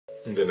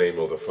In the name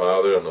of the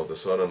Father, and of the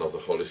Son, and of the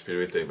Holy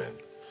Spirit, amen.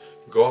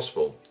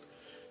 Gospel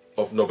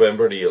of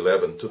November the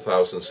 11th,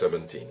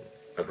 2017.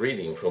 A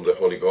reading from the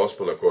Holy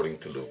Gospel according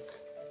to Luke.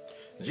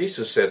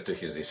 Jesus said to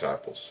his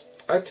disciples,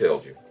 I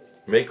tell you,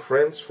 make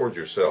friends for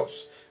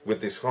yourselves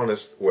with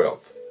dishonest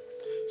wealth,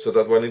 so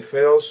that when it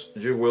fails,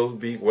 you will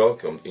be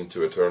welcomed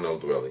into eternal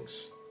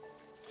dwellings.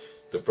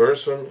 The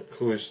person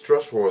who is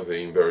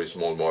trustworthy in very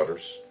small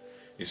matters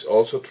is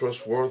also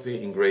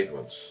trustworthy in great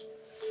ones.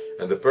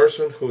 And the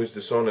person who is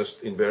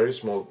dishonest in very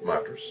small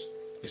matters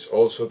is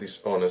also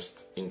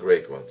dishonest in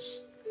great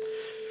ones.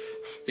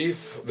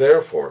 If,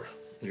 therefore,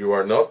 you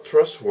are not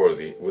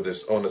trustworthy with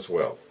dishonest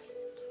wealth,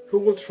 who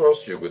will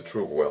trust you with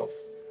true wealth?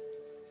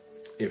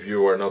 If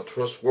you are not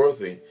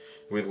trustworthy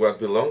with what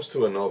belongs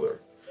to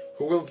another,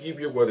 who will give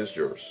you what is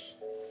yours?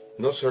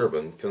 No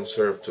servant can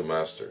serve two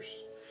masters.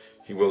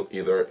 He will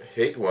either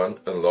hate one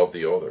and love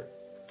the other,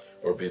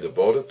 or be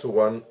devoted to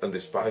one and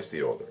despise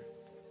the other.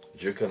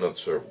 You cannot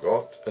serve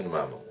God and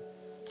Mammon.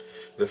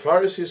 The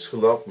Pharisees who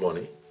loved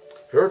money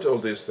heard all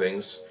these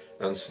things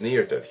and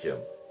sneered at him.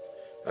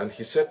 And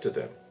he said to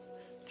them,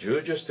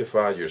 You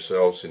justify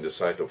yourselves in the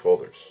sight of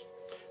others,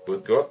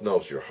 but God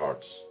knows your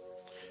hearts.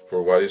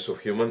 For what is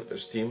of human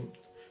esteem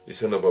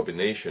is an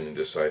abomination in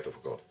the sight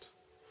of God.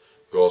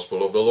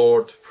 Gospel of the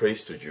Lord,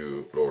 praise to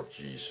you, Lord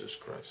Jesus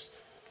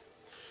Christ.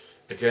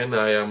 Again,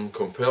 I am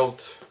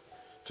compelled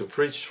to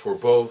preach for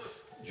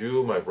both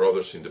you, my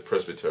brothers in the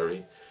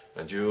presbytery,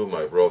 and you,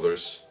 my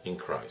brothers in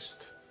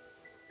Christ.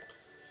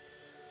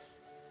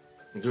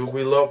 Do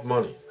we love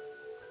money?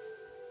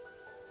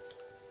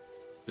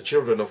 The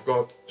children of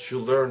God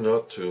should learn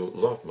not to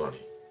love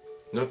money,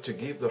 not to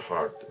give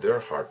their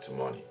heart to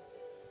money.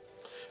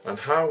 And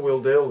how will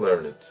they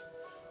learn it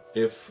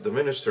if the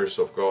ministers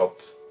of God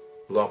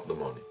love the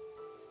money?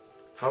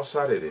 How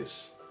sad it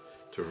is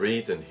to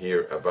read and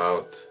hear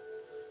about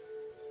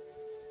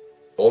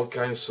all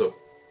kinds of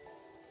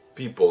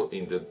people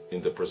in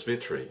the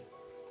presbytery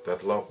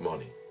that love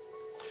money,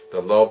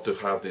 that love to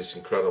have these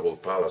incredible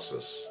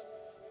palaces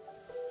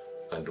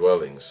and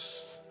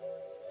dwellings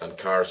and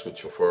cars with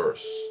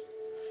chauffeurs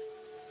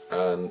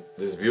and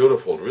these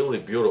beautiful, really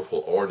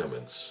beautiful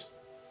ornaments,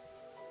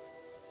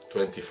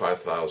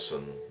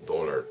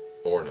 $25,000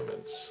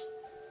 ornaments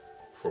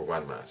for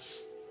one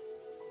mass.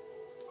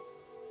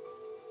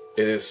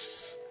 It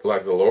is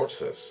like the Lord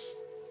says,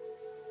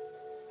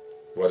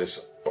 what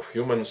is of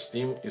human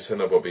esteem is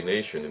an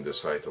abomination in the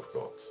sight of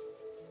God.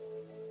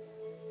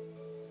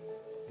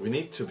 We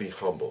need to be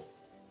humble,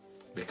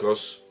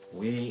 because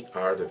we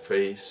are the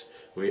face,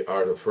 we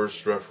are the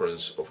first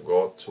reference of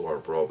God to our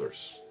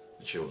brothers,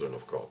 the children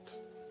of God.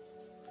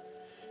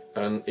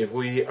 And if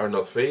we are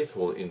not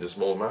faithful in the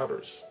small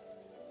matters,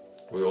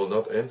 we will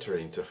not enter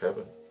into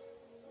heaven.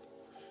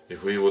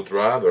 If we would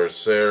rather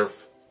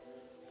serve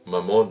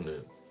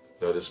mammon,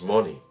 that is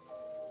money,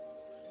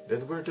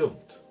 then we're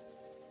doomed.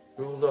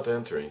 We will not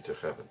enter into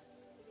heaven.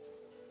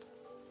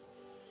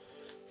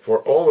 For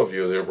all of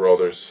you, dear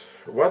brothers,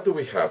 what do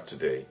we have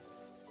today?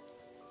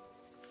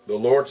 The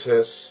Lord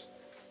says,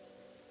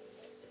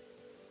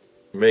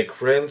 make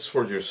friends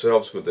for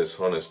yourselves with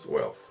dishonest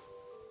wealth.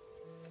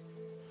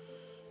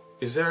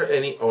 Is there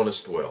any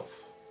honest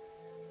wealth?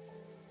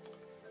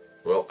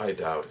 Well, I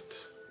doubt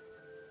it.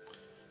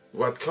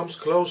 What comes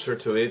closer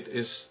to it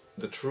is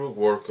the true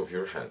work of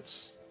your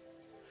hands.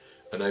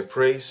 And I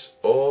praise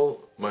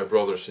all my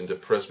brothers in the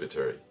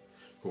presbytery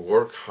who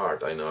work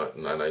hard, and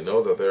I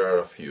know that there are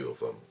a few of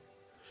them,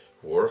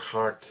 who work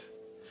hard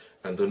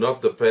and do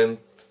not depend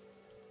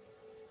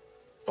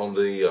on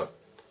the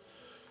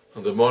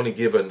money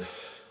given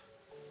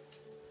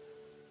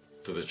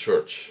to the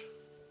church,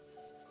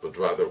 but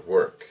rather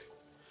work.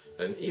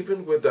 And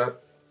even with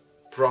that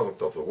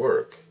product of the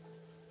work,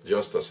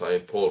 just as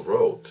St. Paul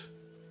wrote,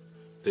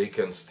 they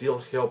can still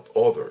help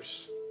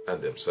others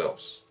and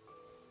themselves.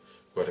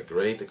 What a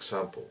great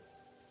example.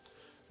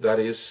 That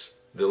is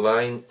the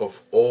line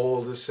of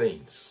all the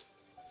saints,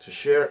 to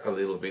share a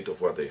little bit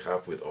of what they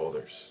have with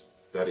others.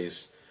 That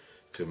is,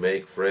 to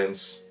make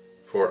friends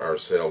for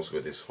ourselves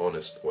with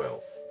dishonest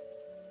wealth.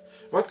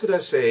 What could I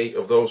say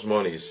of those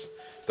monies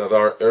that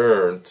are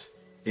earned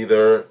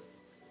either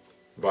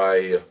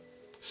by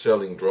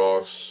selling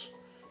drugs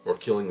or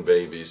killing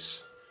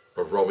babies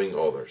or robbing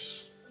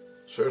others?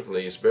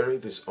 Certainly it's very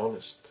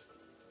dishonest,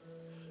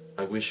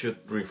 and we should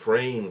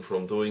refrain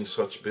from doing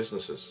such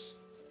businesses.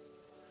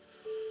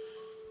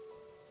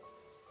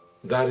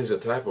 That is the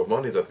type of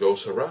money that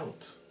goes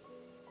around.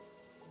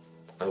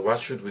 And what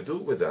should we do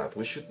with that?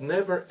 We should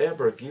never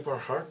ever give our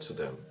heart to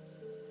them.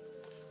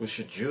 We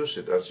should use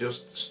it as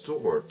just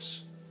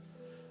stewards.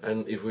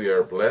 And if we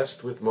are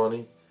blessed with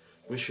money,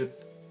 we should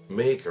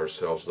make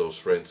ourselves those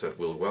friends that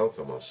will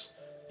welcome us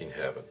in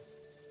heaven.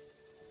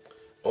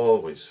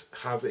 Always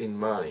have in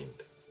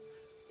mind,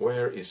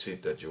 where is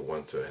it that you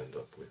want to end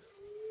up with?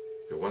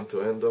 You want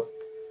to end up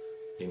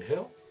in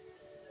hell?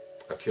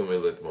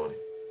 Accumulate money.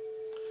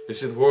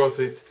 Is it worth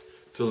it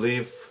to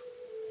live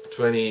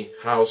 20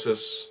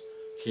 houses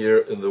here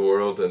in the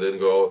world and then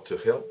go to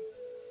hell?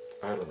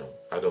 I don't know.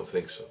 I don't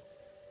think so.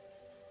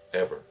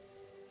 ever.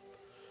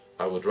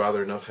 I would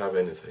rather not have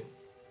anything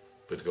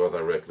but go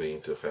directly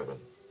into heaven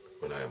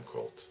when I am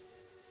called.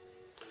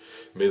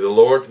 May the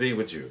Lord be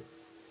with you,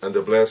 and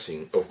the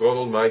blessing of God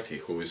Almighty,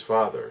 who is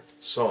Father,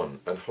 Son,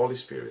 and Holy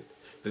Spirit,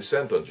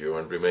 descend on you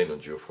and remain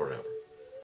on you forever.